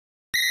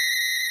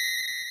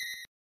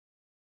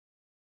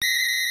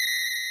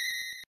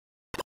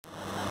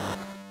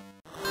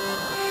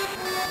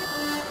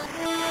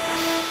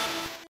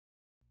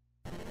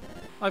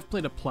I've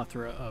played a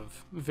plethora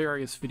of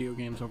various video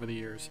games over the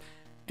years,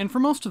 and for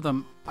most of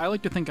them, I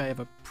like to think I have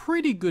a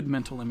pretty good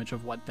mental image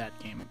of what that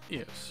game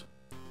is.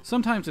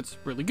 Sometimes it's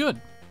really good,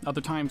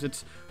 other times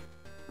it's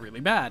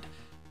really bad.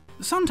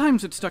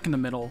 Sometimes it's stuck in the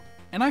middle,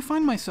 and I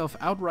find myself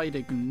outright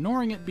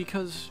ignoring it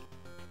because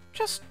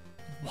just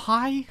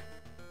why?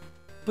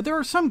 But there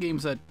are some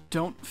games that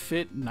don't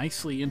fit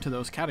nicely into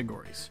those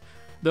categories.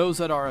 Those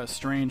that are a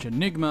strange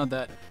enigma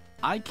that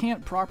I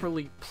can't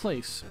properly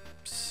place,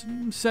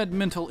 said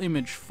mental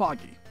image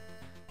foggy.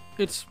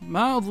 It's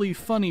mildly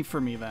funny for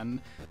me,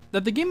 then,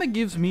 that the game that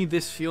gives me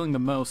this feeling the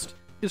most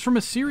is from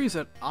a series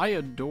that I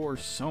adore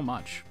so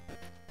much.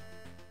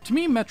 To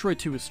me, Metroid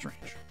 2 is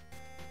strange.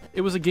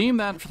 It was a game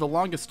that, for the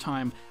longest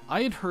time,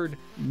 I had heard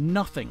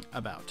nothing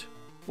about.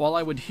 While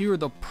I would hear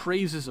the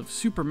praises of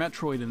Super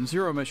Metroid and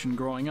Zero Mission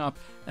growing up,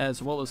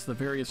 as well as the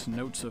various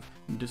notes of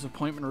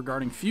disappointment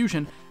regarding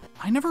Fusion,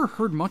 I never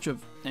heard much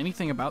of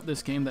anything about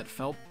this game that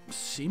felt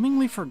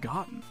seemingly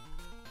forgotten.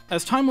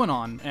 As time went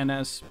on, and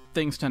as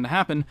things tend to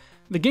happen,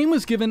 the game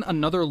was given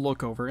another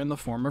look over in the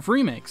form of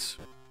remakes.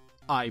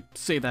 I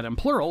say that in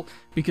plural,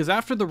 because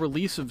after the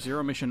release of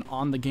Zero Mission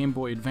on the Game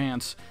Boy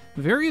Advance,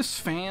 various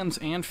fans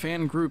and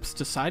fan groups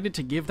decided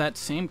to give that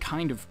same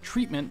kind of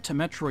treatment to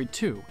Metroid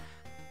 2.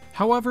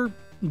 However,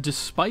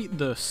 despite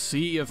the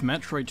sea of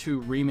Metroid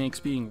 2 remakes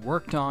being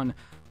worked on,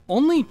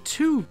 only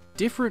 2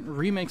 different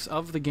remakes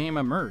of the game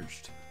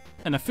emerged.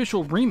 An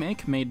official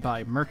remake made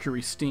by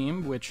Mercury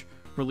Steam, which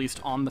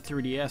released on the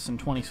 3DS in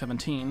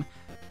 2017,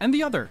 and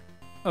the other,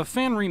 a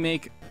fan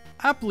remake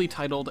aptly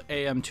titled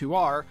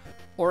AM2R,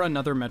 or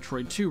another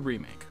Metroid 2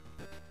 remake.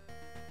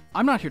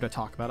 I'm not here to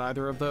talk about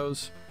either of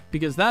those,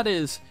 because that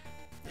is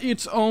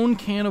its own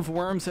can of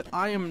worms that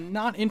I am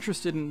not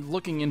interested in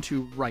looking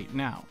into right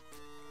now.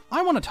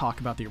 I want to talk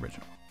about the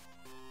original.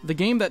 The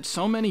game that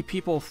so many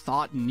people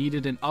thought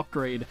needed an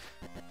upgrade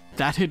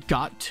that it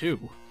got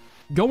too.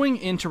 Going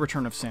into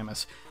Return of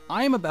Samus,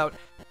 I am about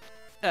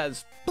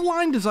as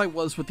blind as I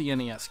was with the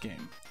NES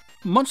game.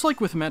 Much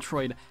like with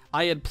Metroid,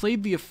 I had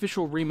played the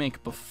official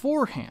remake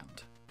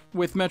beforehand.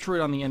 With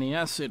Metroid on the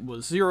NES, it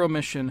was Zero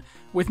Mission.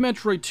 With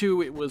Metroid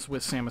 2, it was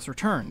with Samus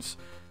Returns.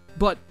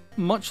 But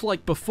much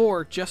like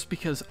before, just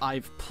because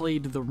I've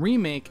played the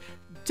remake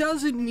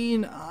doesn't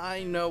mean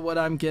I know what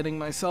I'm getting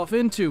myself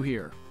into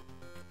here.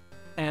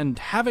 And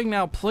having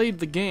now played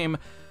the game,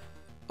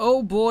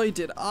 oh boy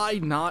did I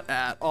not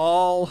at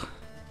all.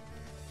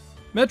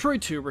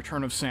 Metroid 2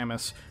 Return of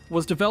Samus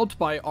was developed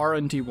by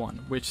R&D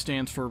 1, which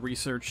stands for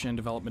Research and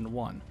Development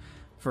 1,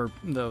 for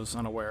those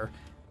unaware.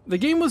 The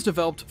game was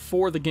developed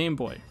for the Game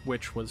Boy,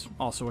 which was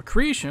also a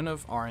creation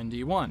of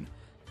R&D 1.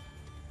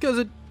 Because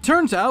it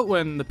turns out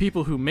when the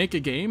people who make a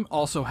game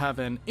also have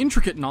an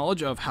intricate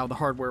knowledge of how the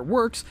hardware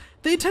works,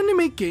 they tend to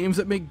make games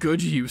that make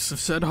good use of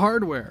said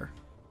hardware.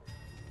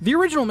 The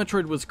original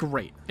Metroid was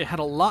great. It had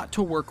a lot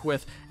to work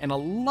with, and a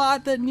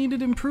lot that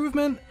needed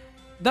improvement.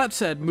 That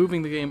said,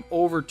 moving the game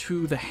over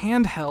to the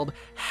handheld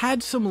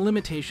had some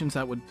limitations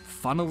that would,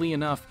 funnily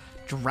enough,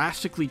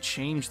 drastically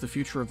change the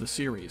future of the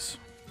series.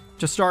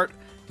 To start,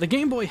 the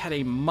Game Boy had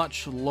a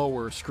much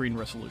lower screen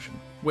resolution,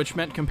 which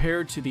meant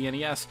compared to the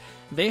NES,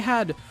 they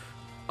had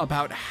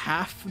about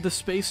half the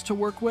space to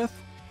work with.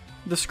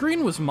 The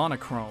screen was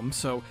monochrome,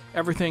 so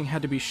everything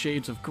had to be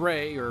shades of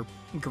gray or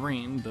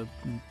green, the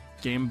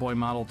Game Boy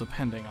model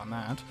depending on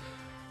that,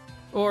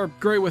 or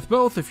gray with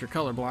both if you're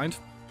colorblind.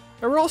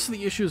 There were also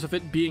the issues of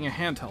it being a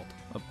handheld,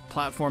 a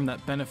platform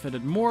that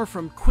benefited more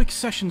from quick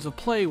sessions of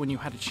play when you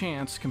had a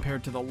chance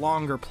compared to the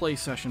longer play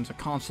sessions a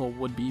console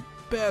would be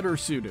better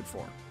suited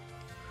for.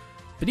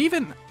 But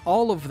even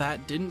all of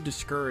that didn't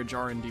discourage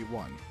R&D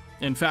 1.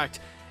 In fact,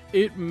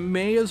 it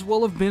may as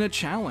well have been a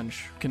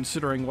challenge,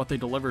 considering what they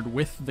delivered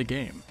with the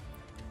game.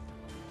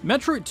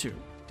 Metroid 2,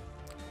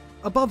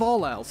 above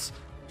all else,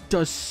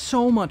 does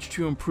so much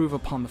to improve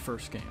upon the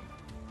first game.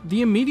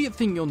 The immediate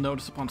thing you'll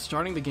notice upon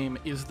starting the game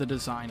is the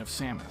design of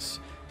Samus.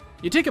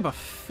 You take up a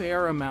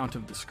fair amount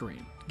of the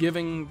screen,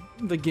 giving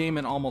the game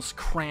an almost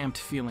cramped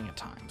feeling at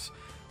times,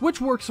 which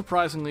works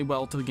surprisingly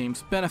well to the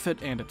game's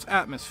benefit and its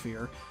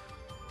atmosphere.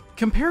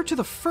 Compared to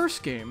the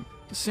first game,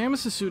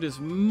 Samus' suit is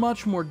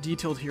much more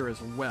detailed here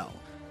as well,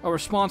 a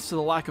response to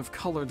the lack of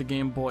color the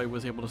Game Boy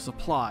was able to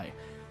supply.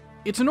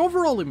 It's an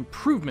overall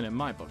improvement in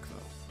my book,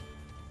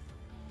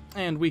 though.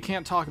 And we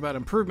can't talk about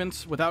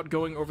improvements without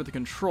going over the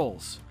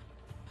controls.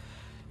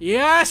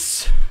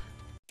 Yes!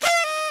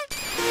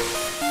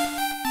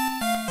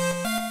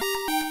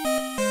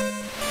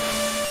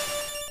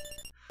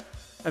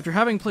 After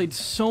having played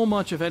so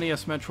much of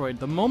NES Metroid,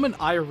 the moment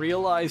I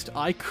realized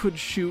I could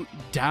shoot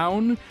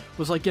down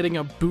was like getting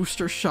a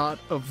booster shot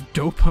of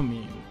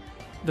dopamine.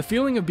 The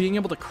feeling of being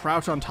able to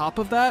crouch on top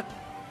of that?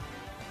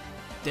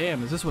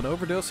 Damn, is this what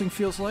overdosing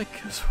feels like?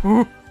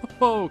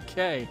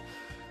 Okay.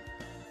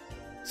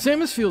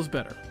 Samus feels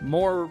better,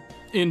 more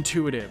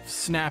intuitive,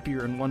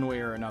 snappier in one way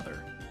or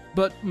another.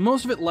 But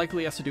most of it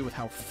likely has to do with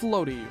how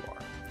floaty you are.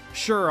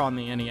 Sure, on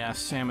the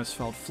NES, Samus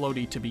felt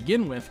floaty to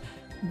begin with,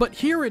 but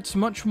here it's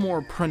much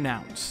more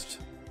pronounced.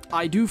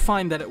 I do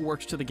find that it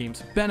works to the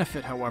game's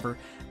benefit, however,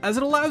 as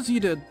it allows you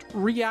to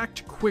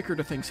react quicker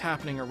to things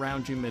happening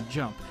around you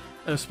mid-jump,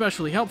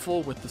 especially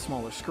helpful with the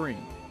smaller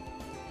screen.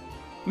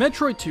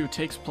 Metroid 2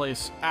 takes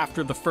place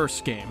after the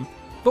first game,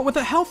 but with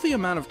a healthy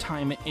amount of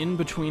time in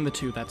between the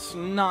two that's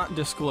not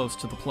disclosed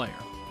to the player.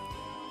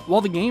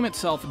 While the game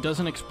itself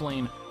doesn't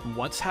explain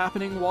what's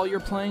happening while you're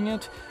playing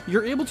it,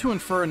 you're able to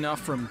infer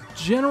enough from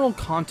general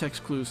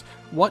context clues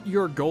what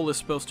your goal is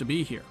supposed to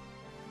be here: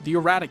 the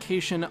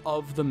eradication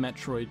of the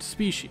Metroid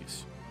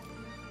species.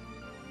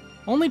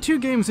 Only 2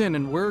 games in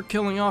and we're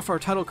killing off our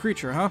title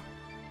creature,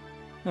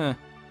 huh?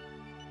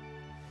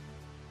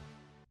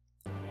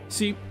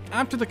 See,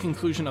 after the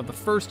conclusion of the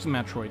first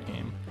Metroid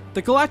game,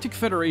 the Galactic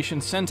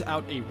Federation sent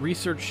out a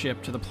research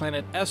ship to the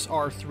planet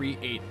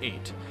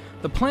SR-388,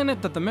 the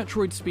planet that the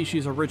Metroid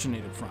species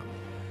originated from.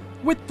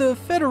 With the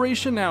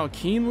Federation now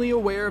keenly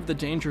aware of the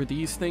danger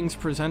these things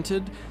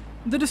presented,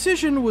 the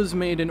decision was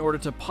made in order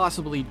to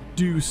possibly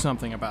do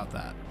something about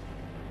that.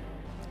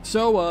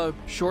 So, a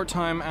short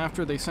time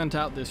after they sent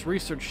out this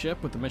research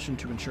ship with the mission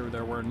to ensure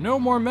there were no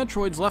more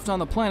Metroids left on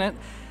the planet,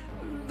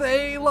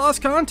 they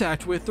lost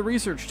contact with the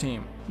research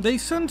team. They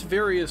sent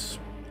various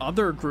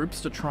other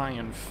groups to try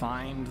and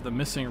find the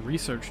missing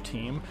research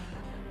team,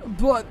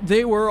 but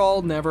they were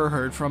all never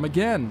heard from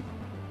again.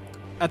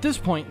 At this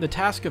point, the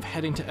task of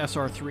heading to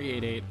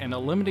SR-388 and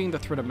eliminating the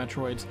threat of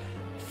Metroids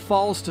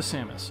falls to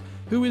Samus,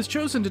 who is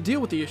chosen to deal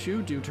with the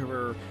issue due to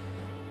her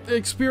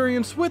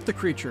experience with the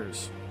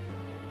creatures.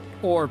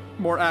 Or,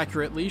 more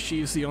accurately,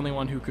 she's the only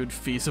one who could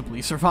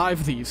feasibly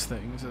survive these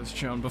things, as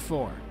shown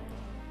before.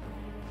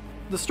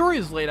 The story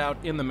is laid out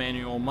in the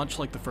manual much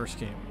like the first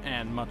game,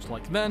 and much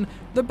like then,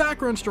 the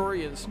background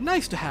story is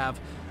nice to have,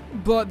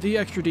 but the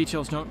extra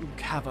details don't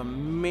have a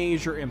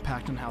major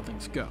impact on how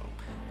things go.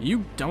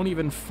 You don't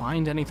even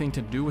find anything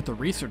to do with the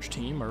research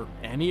team or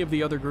any of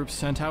the other groups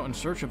sent out in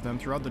search of them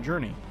throughout the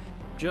journey.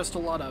 Just a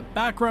lot of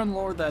background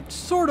lore that's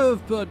sort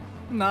of, but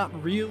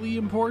not really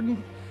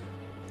important.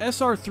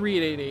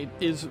 SR-388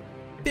 is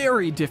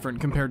very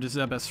different compared to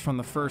Zebes from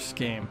the first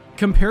game.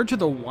 Compared to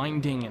the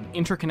winding and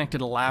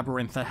interconnected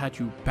labyrinth that had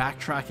you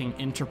backtracking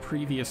into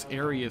previous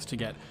areas to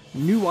get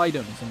new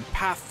items and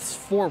paths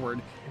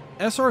forward,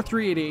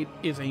 SR-388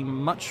 is a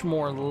much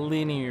more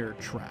linear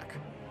track.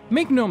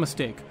 Make no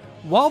mistake,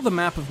 while the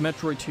map of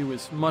Metroid 2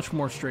 is much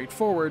more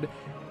straightforward,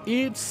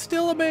 it's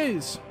still a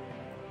maze.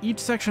 Each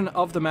section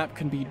of the map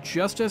can be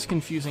just as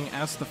confusing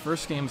as the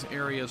first game's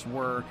areas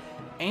were,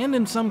 and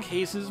in some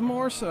cases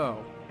more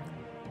so.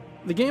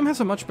 The game has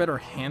a much better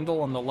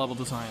handle on the level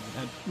design,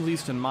 at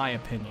least in my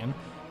opinion.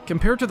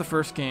 Compared to the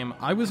first game,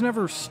 I was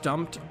never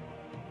stumped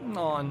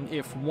on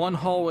if one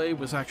hallway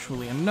was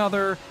actually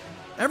another.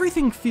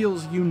 Everything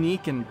feels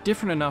unique and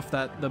different enough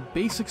that the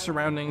basic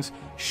surroundings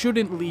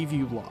shouldn't leave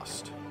you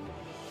lost.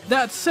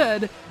 That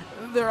said,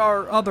 there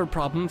are other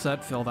problems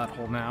that fill that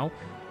hole now.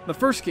 The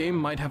first game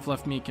might have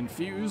left me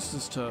confused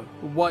as to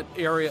what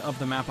area of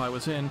the map I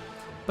was in,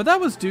 but that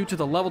was due to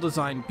the level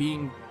design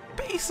being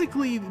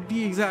basically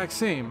the exact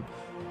same.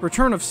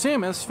 Return of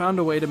Samus found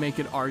a way to make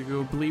it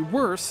arguably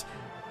worse,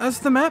 as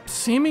the map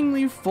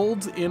seemingly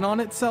folds in on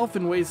itself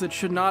in ways that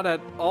should not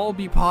at all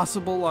be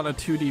possible on a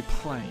 2D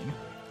plane.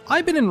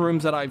 I've been in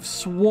rooms that I've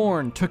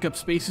sworn took up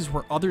spaces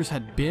where others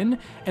had been,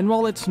 and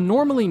while it's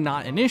normally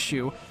not an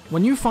issue,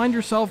 when you find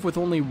yourself with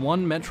only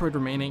one Metroid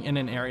remaining in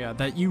an area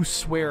that you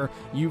swear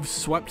you've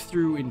swept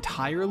through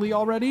entirely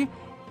already,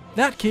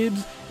 that,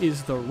 kids,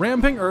 is the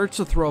ramping urge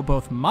to throw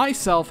both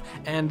myself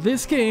and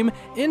this game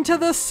into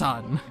the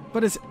sun.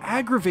 But as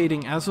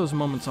aggravating as those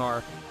moments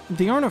are,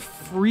 they aren't a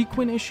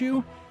frequent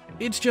issue.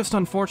 It's just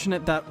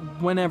unfortunate that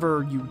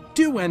whenever you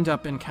do end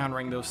up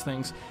encountering those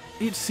things,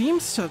 it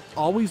seems to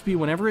always be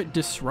whenever it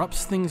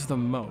disrupts things the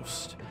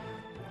most.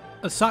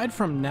 Aside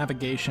from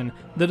navigation,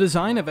 the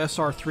design of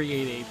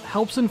SR-388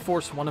 helps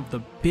enforce one of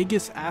the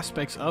biggest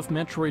aspects of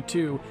Metroid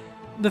 2,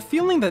 the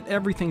feeling that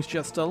everything's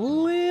just a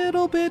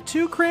little bit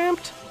too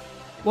cramped.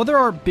 While there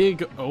are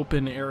big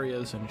open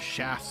areas and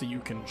shafts that you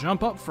can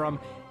jump up from,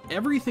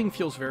 everything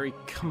feels very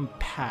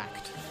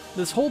compact.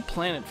 This whole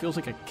planet feels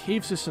like a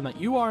cave system that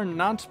you are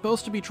not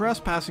supposed to be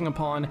trespassing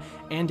upon,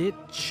 and it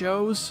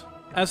shows.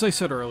 As I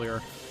said earlier,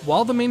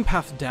 while the main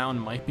path down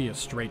might be a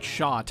straight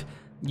shot,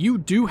 you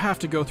do have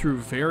to go through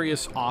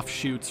various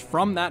offshoots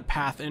from that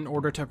path in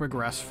order to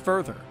progress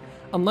further.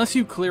 Unless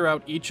you clear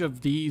out each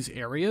of these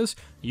areas,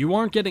 you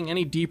aren't getting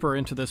any deeper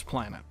into this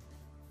planet.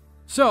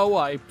 So,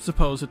 I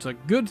suppose it's a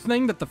good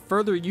thing that the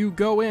further you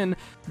go in,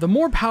 the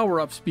more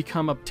power-ups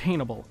become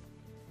obtainable.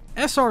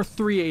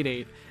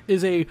 SR-388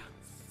 is a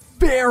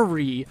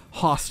very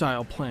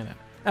hostile planet,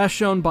 as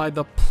shown by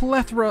the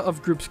plethora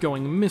of groups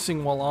going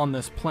missing while on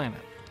this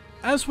planet.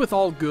 As with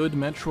all good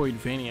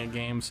Metroidvania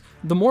games,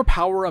 the more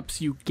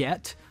power-ups you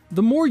get,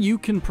 the more you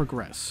can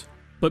progress.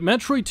 But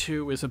Metroid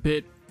 2 is a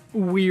bit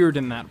weird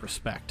in that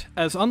respect,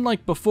 as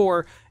unlike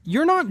before,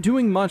 you're not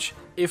doing much,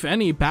 if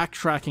any,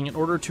 backtracking in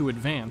order to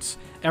advance.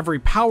 Every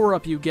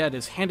power-up you get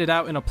is handed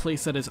out in a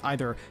place that is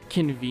either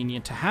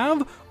convenient to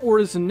have, or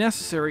is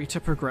necessary to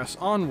progress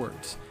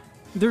onwards.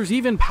 There's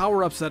even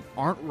power-ups that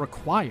aren't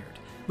required,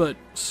 but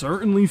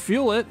certainly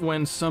feel it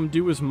when some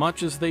do as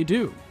much as they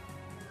do.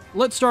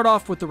 Let's start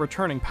off with the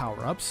returning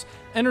power-ups.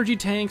 Energy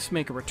tanks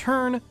make a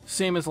return,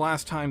 same as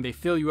last time. They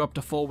fill you up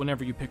to full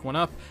whenever you pick one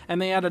up,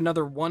 and they add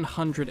another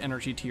 100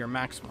 energy to your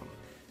maximum.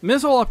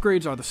 Missile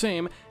upgrades are the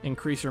same,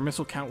 increase your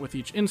missile count with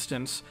each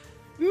instance.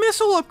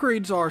 Missile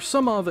upgrades are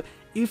some of,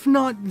 if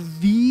not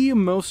the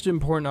most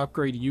important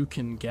upgrade you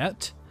can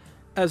get,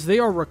 as they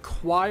are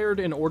required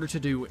in order to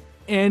do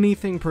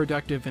anything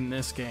productive in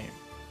this game.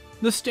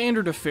 The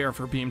standard of fare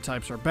for beam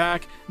types are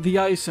back, the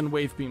ice and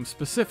wave beam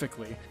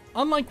specifically.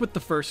 Unlike with the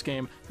first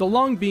game, the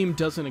long beam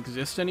doesn't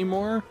exist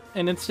anymore,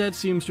 and instead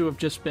seems to have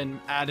just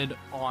been added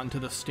onto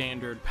the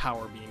standard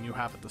power beam you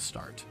have at the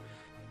start.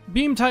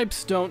 Beam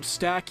types don't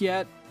stack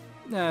yet,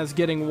 as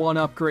getting one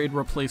upgrade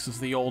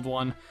replaces the old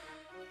one.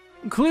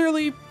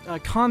 Clearly, a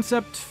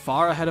concept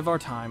far ahead of our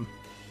time.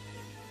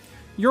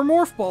 Your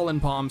Morph Ball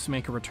and bombs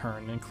make a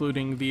return,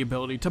 including the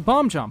ability to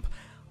bomb jump,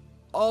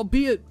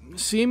 albeit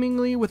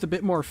seemingly with a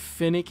bit more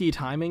finicky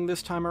timing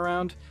this time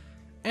around.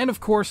 And of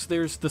course,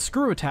 there's the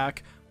Screw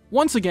Attack,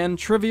 once again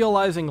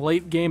trivializing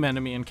late-game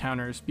enemy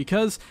encounters,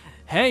 because,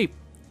 hey,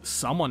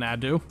 someone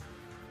had to.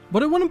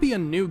 But it wouldn't be a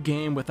new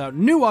game without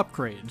new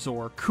upgrades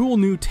or cool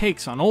new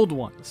takes on old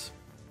ones.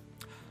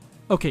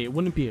 Okay, it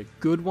wouldn't be a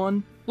good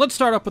one. Let's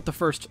start up with the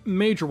first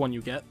major one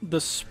you get,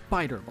 the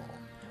Spider Ball.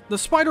 The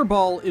Spider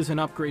Ball is an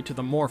upgrade to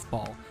the Morph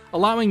Ball,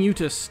 allowing you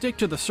to stick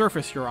to the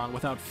surface you're on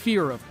without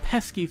fear of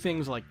pesky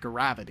things like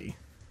gravity.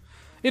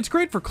 It's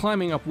great for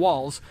climbing up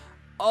walls,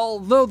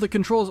 although the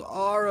controls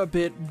are a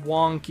bit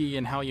wonky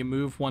in how you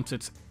move once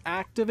it's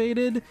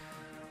activated.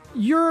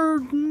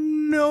 You're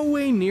no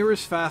way near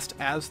as fast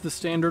as the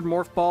standard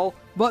Morph Ball,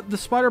 but the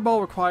Spider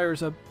Ball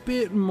requires a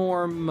bit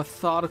more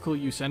methodical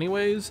use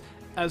anyways,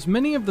 as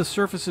many of the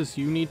surfaces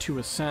you need to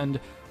ascend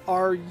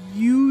are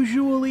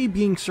usually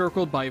being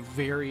circled by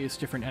various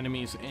different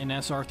enemies in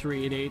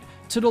SR388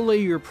 to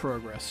delay your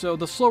progress, so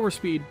the slower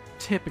speed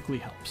typically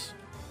helps.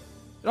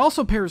 It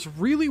also pairs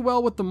really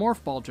well with the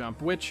Morph Ball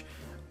jump, which,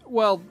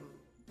 well,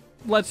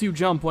 lets you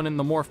jump when in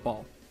the Morph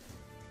Ball.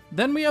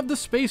 Then we have the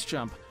Space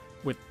Jump.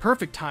 With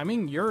perfect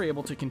timing, you're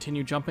able to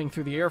continue jumping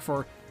through the air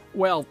for,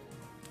 well,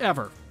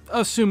 ever,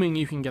 assuming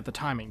you can get the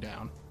timing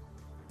down.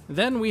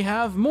 Then we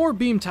have more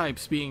beam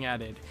types being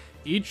added,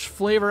 each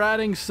flavor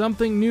adding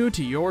something new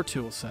to your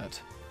toolset.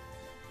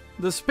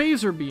 The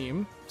Spazer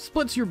Beam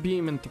splits your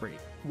beam in three,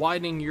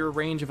 widening your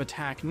range of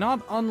attack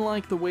not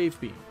unlike the Wave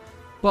Beam,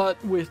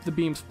 but with the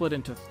beam split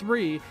into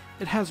three,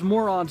 it has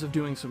more odds of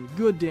doing some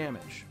good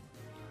damage.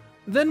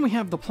 Then we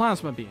have the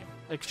Plasma Beam,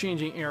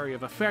 exchanging area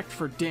of effect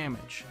for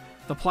damage.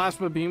 The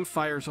Plasma Beam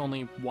fires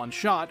only one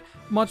shot,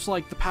 much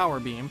like the Power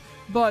Beam,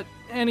 but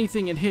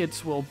anything it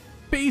hits will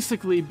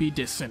basically be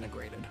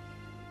disintegrated.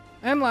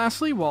 And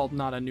lastly, while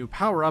not a new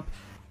power-up,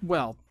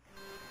 well,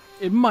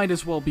 it might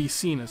as well be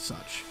seen as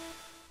such.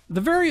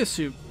 The Varia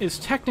Suit is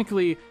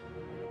technically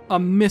a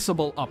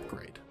missable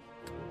upgrade,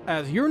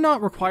 as you're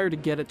not required to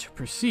get it to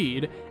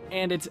proceed,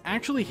 and it's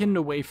actually hidden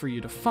away for you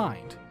to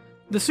find.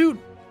 The suit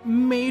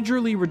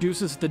majorly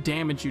reduces the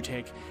damage you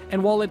take,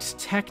 and while it's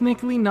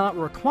technically not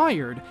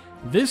required,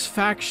 this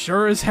fact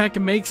sure as heck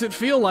makes it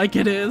feel like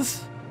it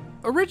is.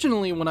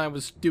 Originally, when I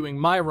was doing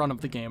my run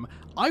of the game,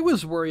 I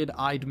was worried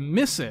I'd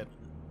miss it,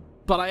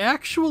 but I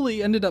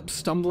actually ended up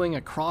stumbling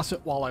across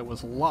it while I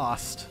was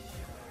lost.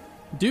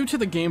 Due to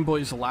the Game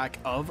Boy's lack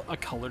of a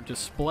color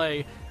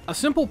display, a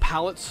simple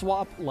palette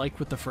swap, like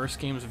with the first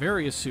game's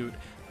Varia Suit,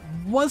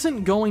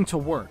 wasn't going to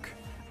work.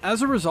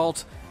 As a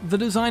result, the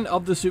design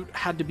of the suit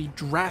had to be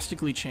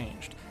drastically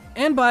changed,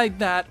 and by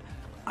that,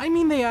 I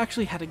mean they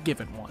actually had to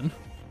give it one.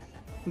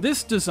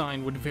 This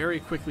design would very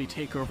quickly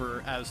take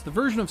over as the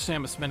version of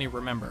Samus many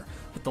remember,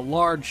 with the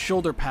large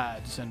shoulder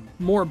pads and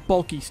more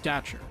bulky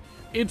stature.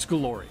 It's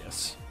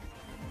glorious.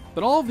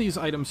 But all of these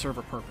items serve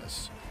a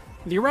purpose.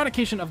 The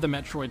eradication of the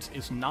Metroids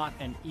is not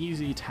an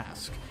easy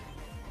task,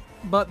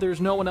 but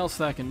there's no one else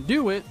that can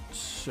do it,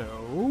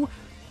 so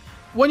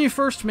when you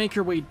first make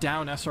your way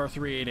down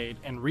SR388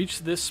 and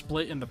reach this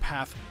split in the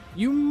path,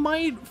 you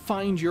might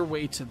find your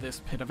way to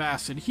this pit of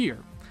acid here.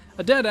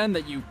 A dead end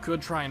that you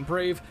could try and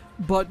brave,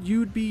 but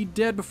you'd be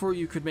dead before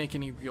you could make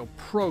any real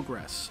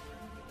progress.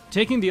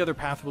 Taking the other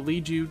path will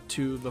lead you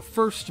to the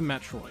first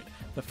Metroid,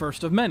 the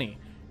first of many,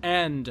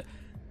 and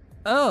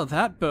oh,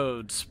 that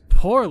bodes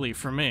poorly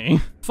for me.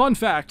 Fun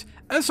fact,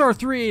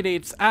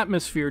 SR388's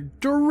atmosphere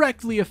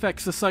directly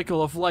affects the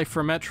cycle of life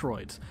for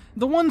Metroids.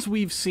 The ones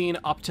we've seen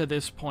up to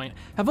this point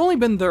have only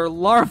been their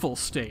larval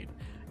state.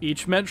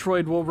 Each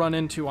Metroid we'll run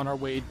into on our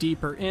way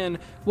deeper in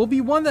will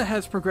be one that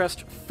has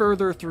progressed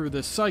further through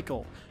this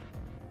cycle.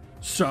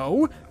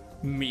 So,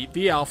 meet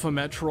the Alpha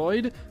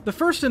Metroid, the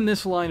first in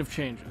this line of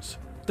changes.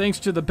 Thanks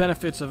to the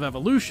benefits of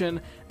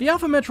evolution, the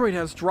Alpha Metroid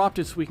has dropped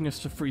its weakness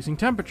to freezing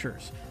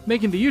temperatures,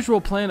 making the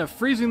usual plan of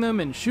freezing them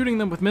and shooting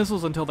them with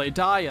missiles until they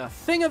die a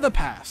thing of the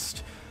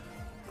past.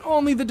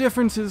 Only the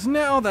difference is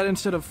now that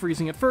instead of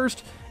freezing it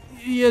first,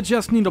 you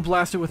just need to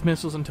blast it with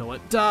missiles until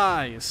it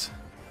dies.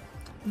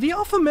 The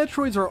Alpha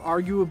Metroids are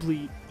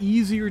arguably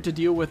easier to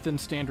deal with than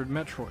standard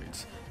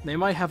Metroids. They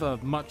might have a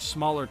much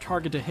smaller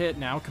target to hit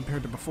now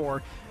compared to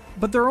before,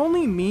 but their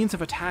only means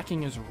of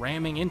attacking is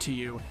ramming into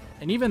you,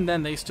 and even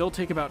then they still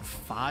take about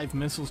 5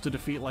 missiles to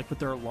defeat like with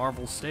their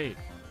larval state.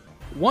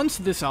 Once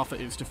this Alpha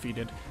is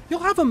defeated,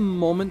 you'll have a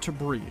moment to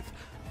breathe,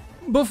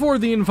 before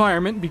the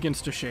environment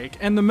begins to shake,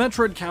 and the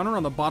Metroid counter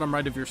on the bottom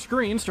right of your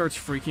screen starts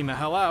freaking the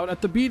hell out at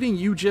the beating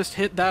you just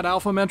hit that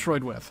Alpha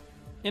Metroid with.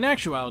 In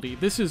actuality,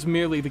 this is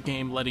merely the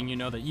game letting you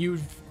know that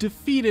you've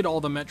defeated all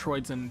the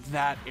Metroids in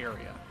that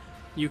area.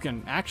 You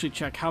can actually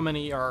check how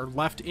many are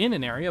left in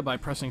an area by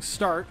pressing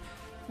start,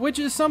 which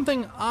is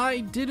something I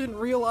didn't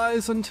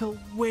realize until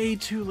way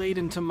too late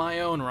into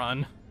my own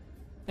run.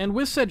 And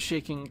with said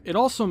shaking, it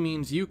also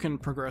means you can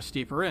progress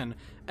deeper in,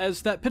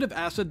 as that pit of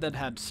acid that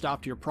had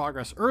stopped your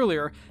progress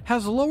earlier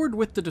has lowered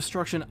with the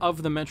destruction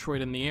of the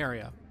Metroid in the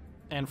area.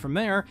 And from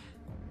there,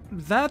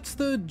 that's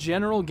the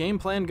general game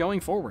plan going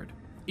forward.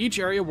 Each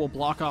area will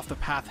block off the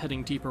path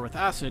heading deeper with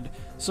acid,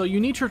 so you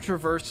need to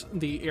traverse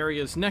the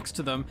areas next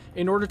to them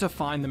in order to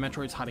find the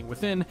Metroids hiding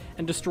within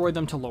and destroy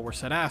them to lower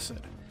said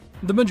acid.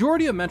 The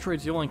majority of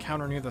Metroids you'll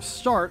encounter near the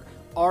start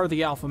are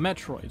the Alpha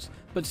Metroids,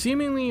 but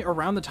seemingly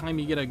around the time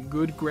you get a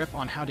good grip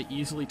on how to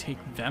easily take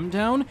them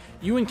down,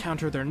 you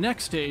encounter their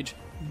next stage,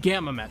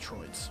 Gamma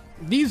Metroids.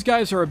 These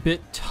guys are a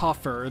bit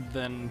tougher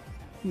than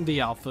the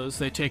Alphas,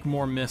 they take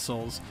more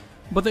missiles,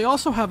 but they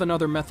also have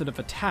another method of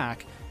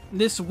attack,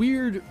 this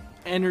weird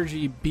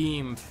energy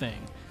beam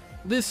thing.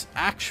 This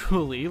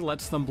actually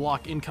lets them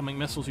block incoming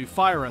missiles you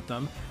fire at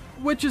them,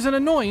 which is an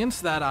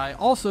annoyance that I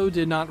also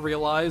did not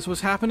realize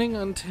was happening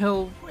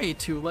until way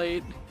too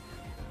late.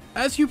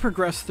 As you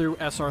progress through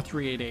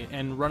SR388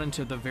 and run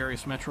into the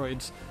various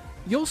Metroids,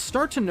 you'll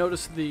start to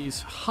notice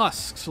these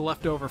husks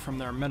left over from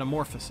their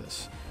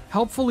metamorphosis,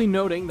 helpfully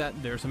noting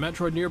that there's a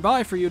Metroid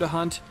nearby for you to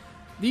hunt.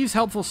 These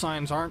helpful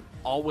signs aren't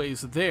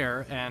always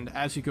there, and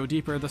as you go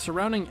deeper, the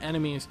surrounding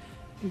enemies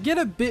get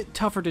a bit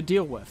tougher to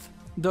deal with,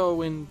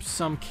 though in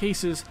some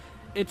cases,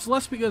 it's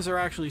less because they're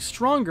actually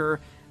stronger,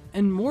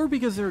 and more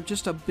because they're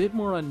just a bit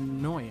more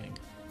annoying.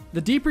 The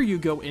deeper you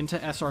go into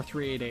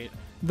SR388,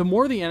 the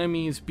more the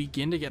enemies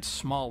begin to get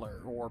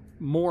smaller, or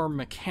more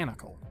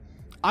mechanical.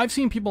 I've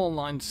seen people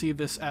online see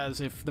this as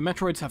if the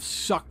Metroids have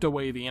sucked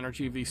away the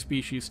energy of these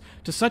species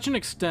to such an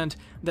extent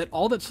that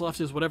all that's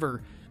left is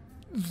whatever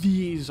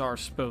these are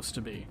supposed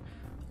to be.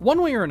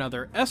 One way or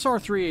another,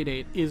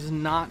 SR388 is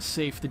not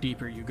safe the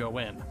deeper you go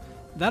in.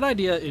 That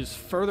idea is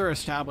further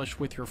established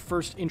with your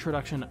first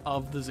introduction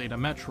of the Zeta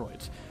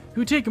Metroids,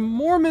 who take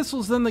more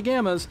missiles than the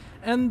Gammas,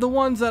 and the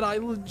ones that I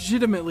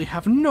legitimately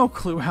have no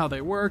clue how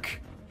they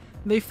work.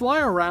 They fly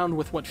around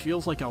with what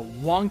feels like a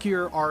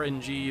wonkier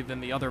RNG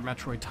than the other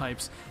Metroid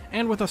types,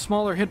 and with a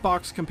smaller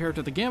hitbox compared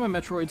to the Gamma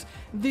Metroids,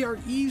 they are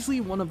easily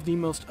one of the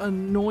most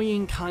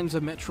annoying kinds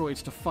of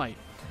Metroids to fight.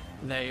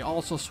 They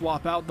also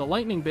swap out the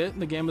lightning bit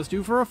the Gammas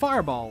do for a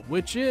fireball,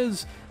 which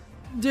is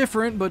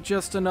different, but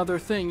just another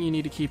thing you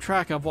need to keep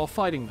track of while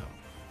fighting them.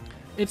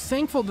 It's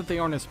thankful that they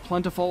aren't as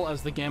plentiful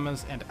as the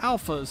Gammas and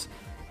Alphas.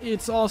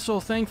 It's also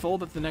thankful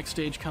that the next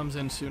stage comes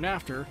in soon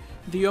after,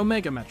 the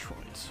Omega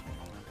Metroids.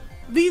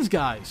 These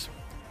guys,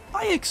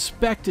 I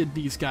expected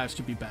these guys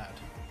to be bad.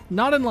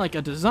 Not in like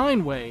a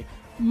design way,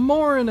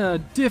 more in a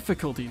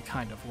difficulty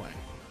kind of way.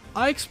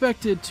 I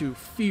expected to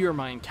fear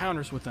my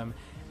encounters with them,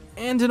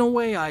 and in a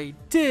way I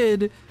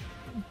did,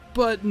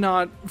 but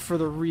not for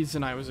the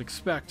reason I was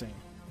expecting.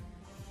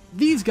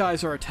 These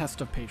guys are a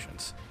test of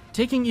patience.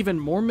 Taking even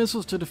more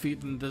missiles to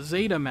defeat than the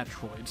Zeta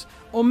Metroids,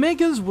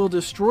 Omegas will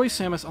destroy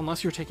Samus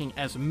unless you're taking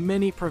as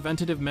many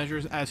preventative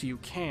measures as you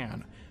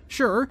can.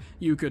 Sure,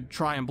 you could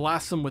try and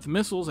blast them with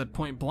missiles at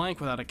point blank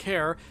without a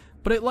care,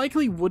 but it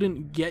likely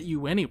wouldn't get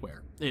you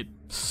anywhere. It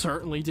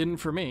certainly didn't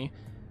for me.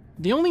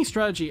 The only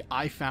strategy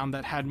I found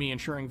that had me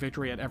ensuring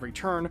victory at every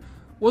turn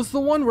was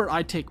the one where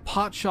I'd take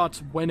pot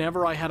shots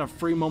whenever I had a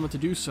free moment to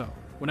do so.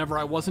 Whenever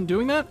I wasn't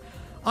doing that,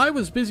 I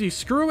was busy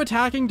screw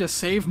attacking to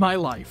save my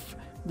life.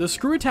 The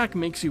screw attack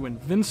makes you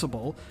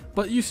invincible,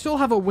 but you still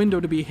have a window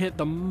to be hit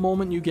the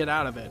moment you get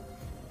out of it.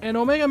 And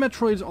Omega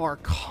Metroids are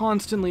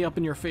constantly up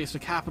in your face to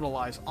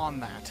capitalize on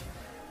that.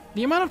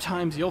 The amount of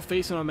times you'll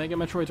face an Omega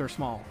Metroids are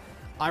small.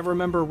 I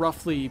remember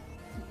roughly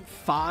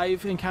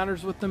 5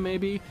 encounters with them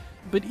maybe,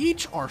 but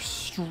each are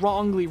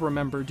strongly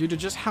remembered due to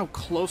just how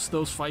close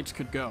those fights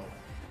could go.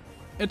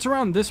 It's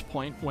around this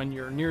point, when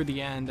you're near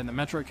the end and the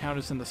Metroid count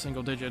is in the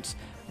single digits,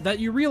 that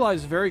you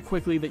realize very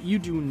quickly that you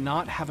do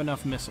not have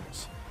enough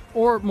missiles.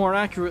 Or, more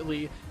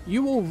accurately,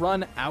 you will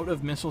run out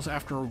of missiles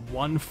after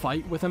one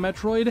fight with a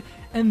Metroid,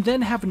 and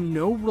then have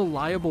no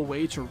reliable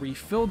way to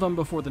refill them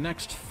before the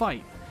next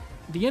fight.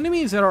 The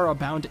enemies that are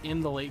abound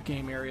in the late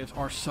game areas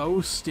are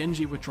so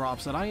stingy with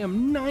drops that I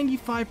am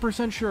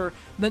 95% sure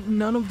that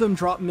none of them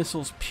drop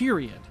missiles,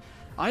 period.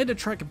 I had to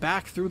trek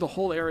back through the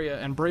whole area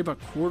and brave a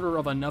quarter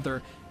of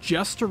another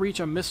just to reach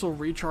a missile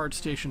recharge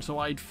station so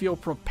I'd feel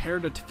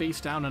prepared to face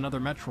down another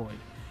Metroid.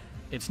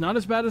 It's not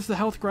as bad as the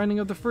health grinding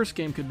of the first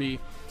game could be,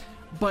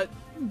 but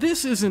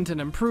this isn't an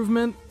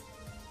improvement.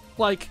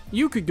 Like,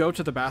 you could go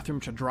to the bathroom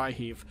to dry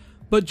heave,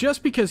 but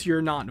just because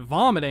you're not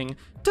vomiting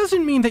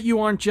doesn't mean that you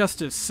aren't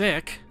just as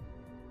sick.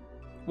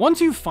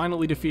 Once you've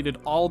finally defeated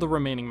all the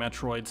remaining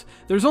Metroids,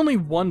 there's only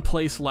one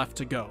place left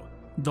to go,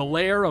 the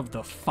lair of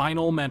the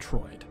final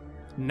Metroid.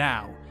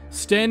 Now,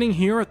 standing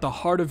here at the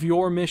heart of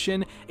your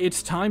mission,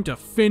 it's time to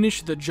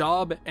finish the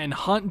job and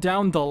hunt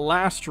down the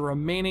last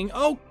remaining—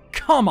 oh,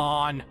 come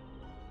on!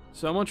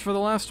 So much for the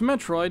last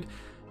Metroid.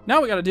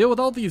 Now we gotta deal with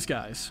all these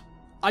guys.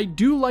 I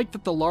do like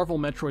that the larval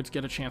Metroids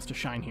get a chance to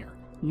shine here.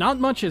 Not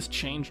much has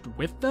changed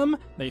with them.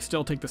 They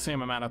still take the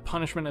same amount of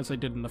punishment as they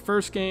did in the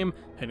first game,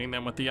 hitting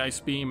them with the ice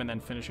beam and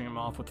then finishing them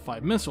off with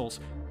 5 missiles.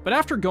 But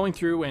after going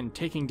through and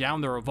taking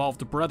down their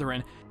evolved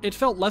brethren, it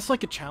felt less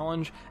like a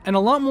challenge and a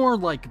lot more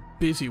like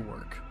busy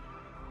work.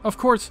 Of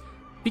course,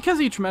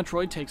 because each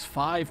Metroid takes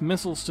 5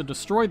 missiles to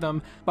destroy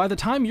them, by the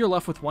time you're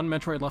left with 1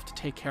 Metroid left to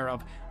take care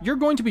of, you're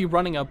going to be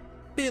running a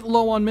bit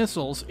low on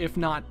missiles, if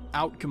not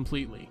out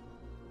completely.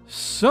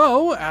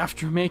 So,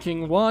 after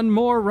making one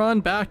more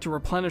run back to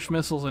replenish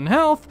missiles and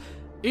health,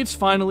 it's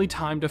finally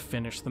time to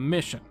finish the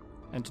mission.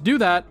 And to do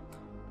that,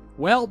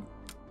 well,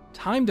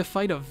 time to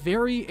fight a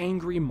very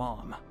angry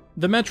mom.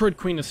 The Metroid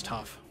Queen is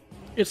tough.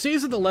 It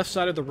stays at the left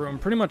side of the room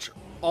pretty much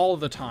all of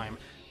the time,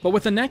 but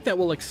with a neck that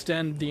will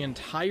extend the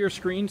entire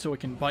screen so it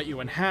can bite you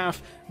in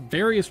half,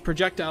 various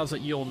projectiles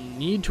that you'll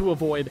need to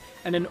avoid,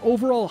 and an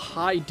overall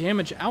high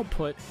damage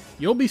output,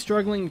 you'll be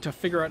struggling to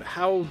figure out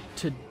how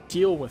to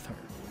deal with her.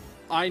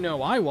 I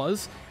know I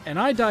was, and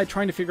I died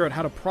trying to figure out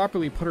how to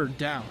properly put her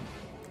down.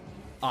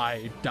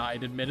 I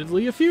died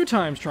admittedly a few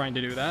times trying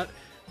to do that,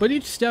 but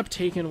each step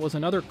taken was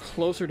another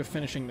closer to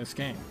finishing this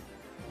game.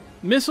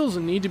 Missiles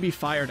need to be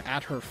fired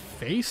at her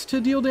face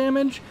to deal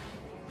damage,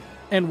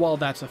 and while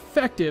that's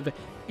effective,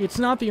 it's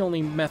not the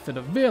only method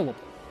available.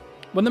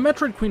 When the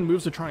Metroid Queen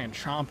moves to try and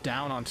chomp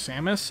down on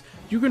Samus,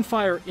 you can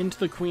fire into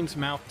the Queen's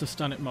mouth to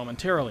stun it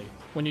momentarily.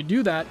 When you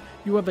do that,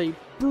 you have a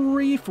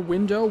brief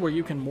window where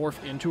you can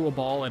morph into a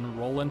ball and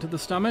roll into the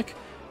stomach.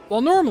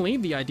 While normally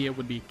the idea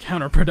would be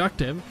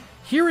counterproductive,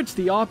 here it's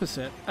the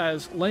opposite,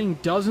 as laying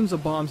dozens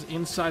of bombs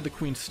inside the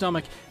Queen's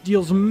stomach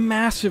deals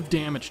massive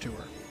damage to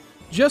her.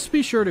 Just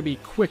be sure to be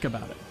quick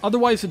about it,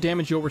 otherwise the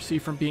damage you'll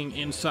receive from being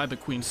inside the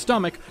Queen's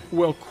stomach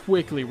will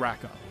quickly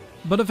rack up.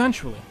 But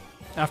eventually,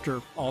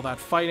 after all that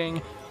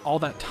fighting, all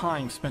that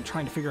time spent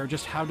trying to figure out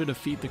just how to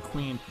defeat the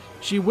Queen,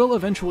 she will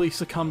eventually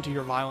succumb to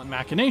your violent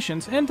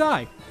machinations and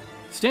die.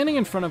 Standing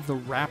in front of the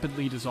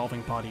rapidly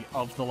dissolving body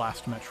of the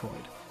last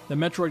Metroid, the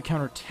Metroid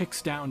counter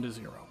ticks down to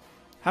 0.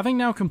 Having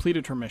now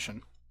completed her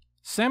mission,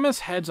 Samus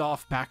heads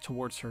off back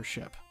towards her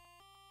ship.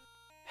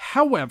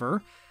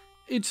 However,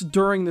 it's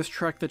during this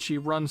trek that she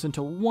runs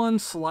into one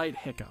slight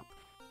hiccup.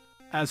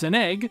 As an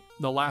egg,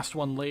 the last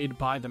one laid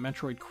by the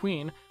Metroid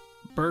Queen,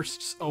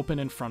 bursts open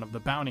in front of the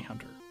bounty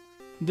hunter.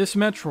 This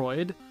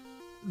Metroid,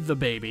 the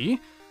baby,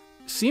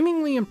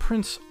 seemingly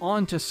imprints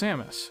onto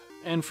Samus,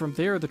 and from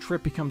there the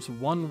trip becomes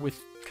one with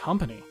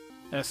company,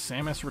 as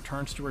Samus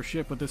returns to her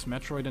ship with this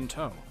Metroid in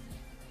tow.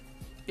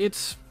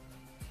 It's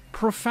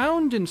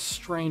profound and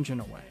strange in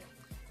a way.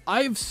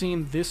 I've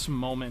seen this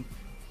moment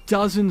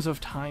dozens of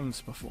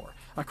times before,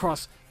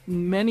 across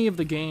many of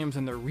the games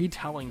and their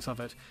retellings of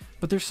it,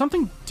 but there's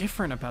something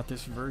different about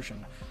this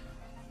version.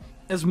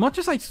 As much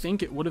as I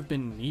think it would have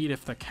been neat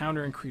if the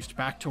counter increased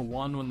back to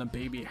 1 when the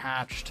baby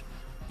hatched,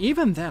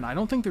 even then I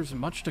don't think there's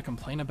much to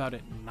complain about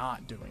it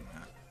not doing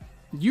that.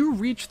 You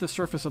reach the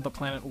surface of the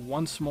planet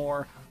once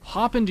more,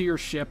 hop into your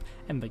ship,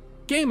 and the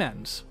game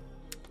ends.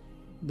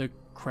 The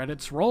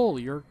credits roll,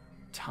 your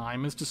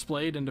time is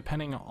displayed, and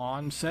depending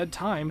on said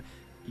time,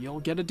 you'll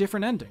get a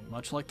different ending,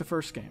 much like the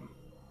first game.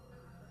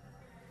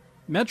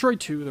 Metroid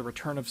 2: The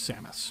Return of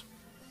Samus.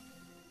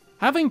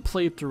 Having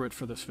played through it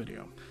for this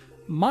video,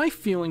 my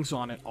feelings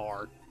on it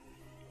are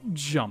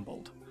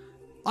jumbled.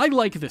 I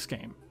like this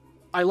game.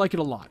 I like it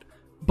a lot.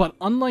 But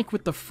unlike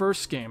with the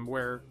first game,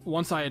 where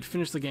once I had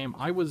finished the game,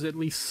 I was at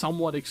least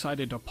somewhat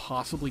excited to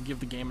possibly give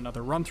the game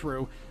another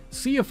run-through,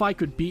 see if I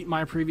could beat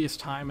my previous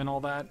time and all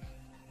that,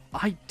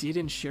 I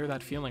didn't share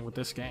that feeling with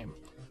this game.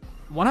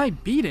 When I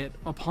beat it,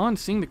 upon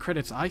seeing the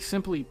credits, I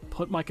simply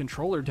put my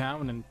controller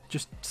down and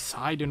just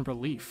sighed in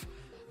relief.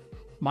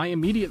 My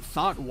immediate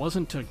thought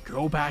wasn't to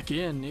go back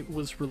in, it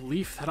was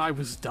relief that I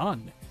was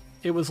done.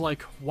 It was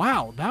like,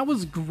 wow, that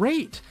was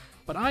great,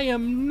 but I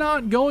am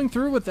not going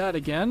through with that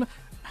again.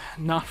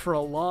 Not for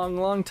a long,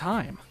 long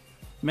time.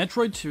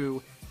 Metroid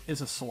 2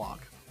 is a slog.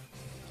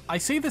 I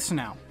say this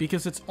now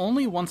because it's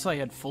only once I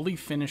had fully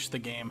finished the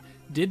game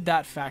did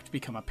that fact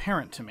become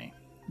apparent to me.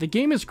 The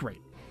game is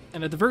great,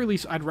 and at the very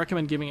least I'd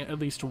recommend giving it at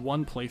least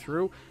one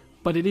playthrough,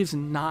 but it is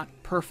not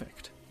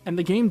perfect. And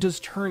the game does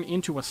turn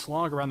into a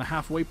slog around the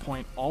halfway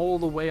point all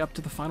the way up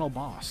to the final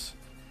boss.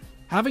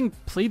 Having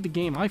played the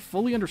game, I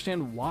fully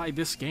understand why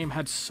this game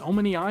had so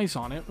many eyes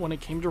on it when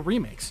it came to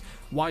remakes,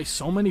 why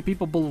so many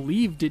people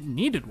believed it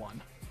needed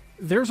one.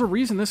 There's a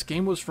reason this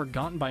game was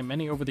forgotten by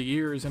many over the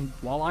years, and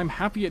while I'm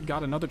happy it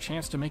got another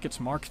chance to make its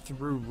mark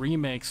through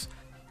remakes,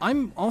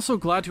 I'm also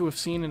glad to have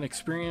seen and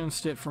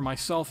experienced it for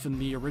myself in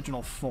the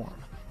original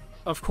form.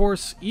 Of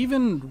course,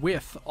 even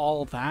with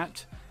all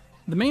that,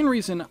 the main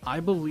reason I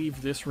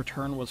believe this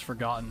return was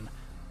forgotten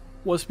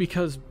was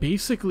because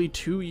basically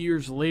 2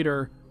 years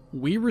later,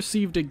 we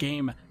received a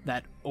game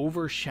that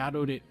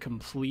overshadowed it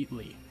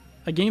completely.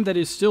 A game that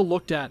is still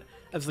looked at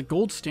as the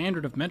gold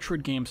standard of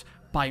Metroid games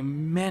by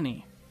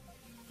many.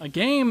 A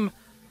game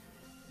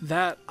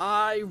that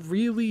I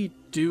really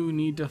do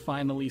need to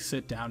finally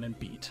sit down and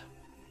beat.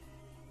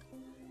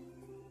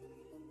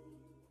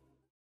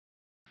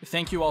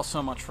 Thank you all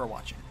so much for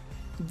watching.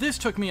 This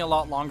took me a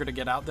lot longer to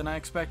get out than I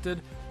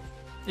expected.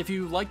 If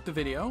you liked the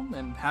video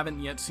and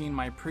haven't yet seen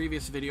my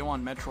previous video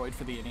on Metroid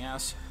for the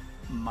NES,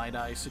 might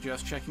I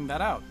suggest checking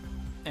that out?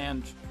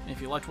 And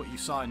if you liked what you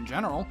saw in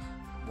general,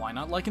 why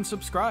not like and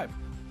subscribe?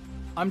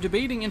 I'm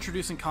debating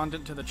introducing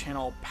content to the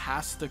channel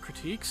past the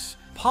critiques,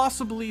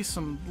 possibly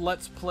some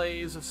Let's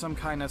Plays of some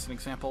kind as an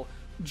example,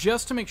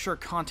 just to make sure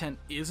content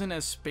isn't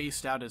as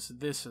spaced out as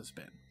this has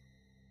been.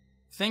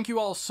 Thank you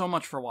all so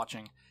much for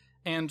watching,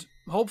 and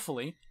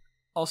hopefully,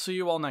 I'll see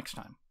you all next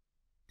time.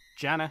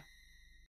 Jana.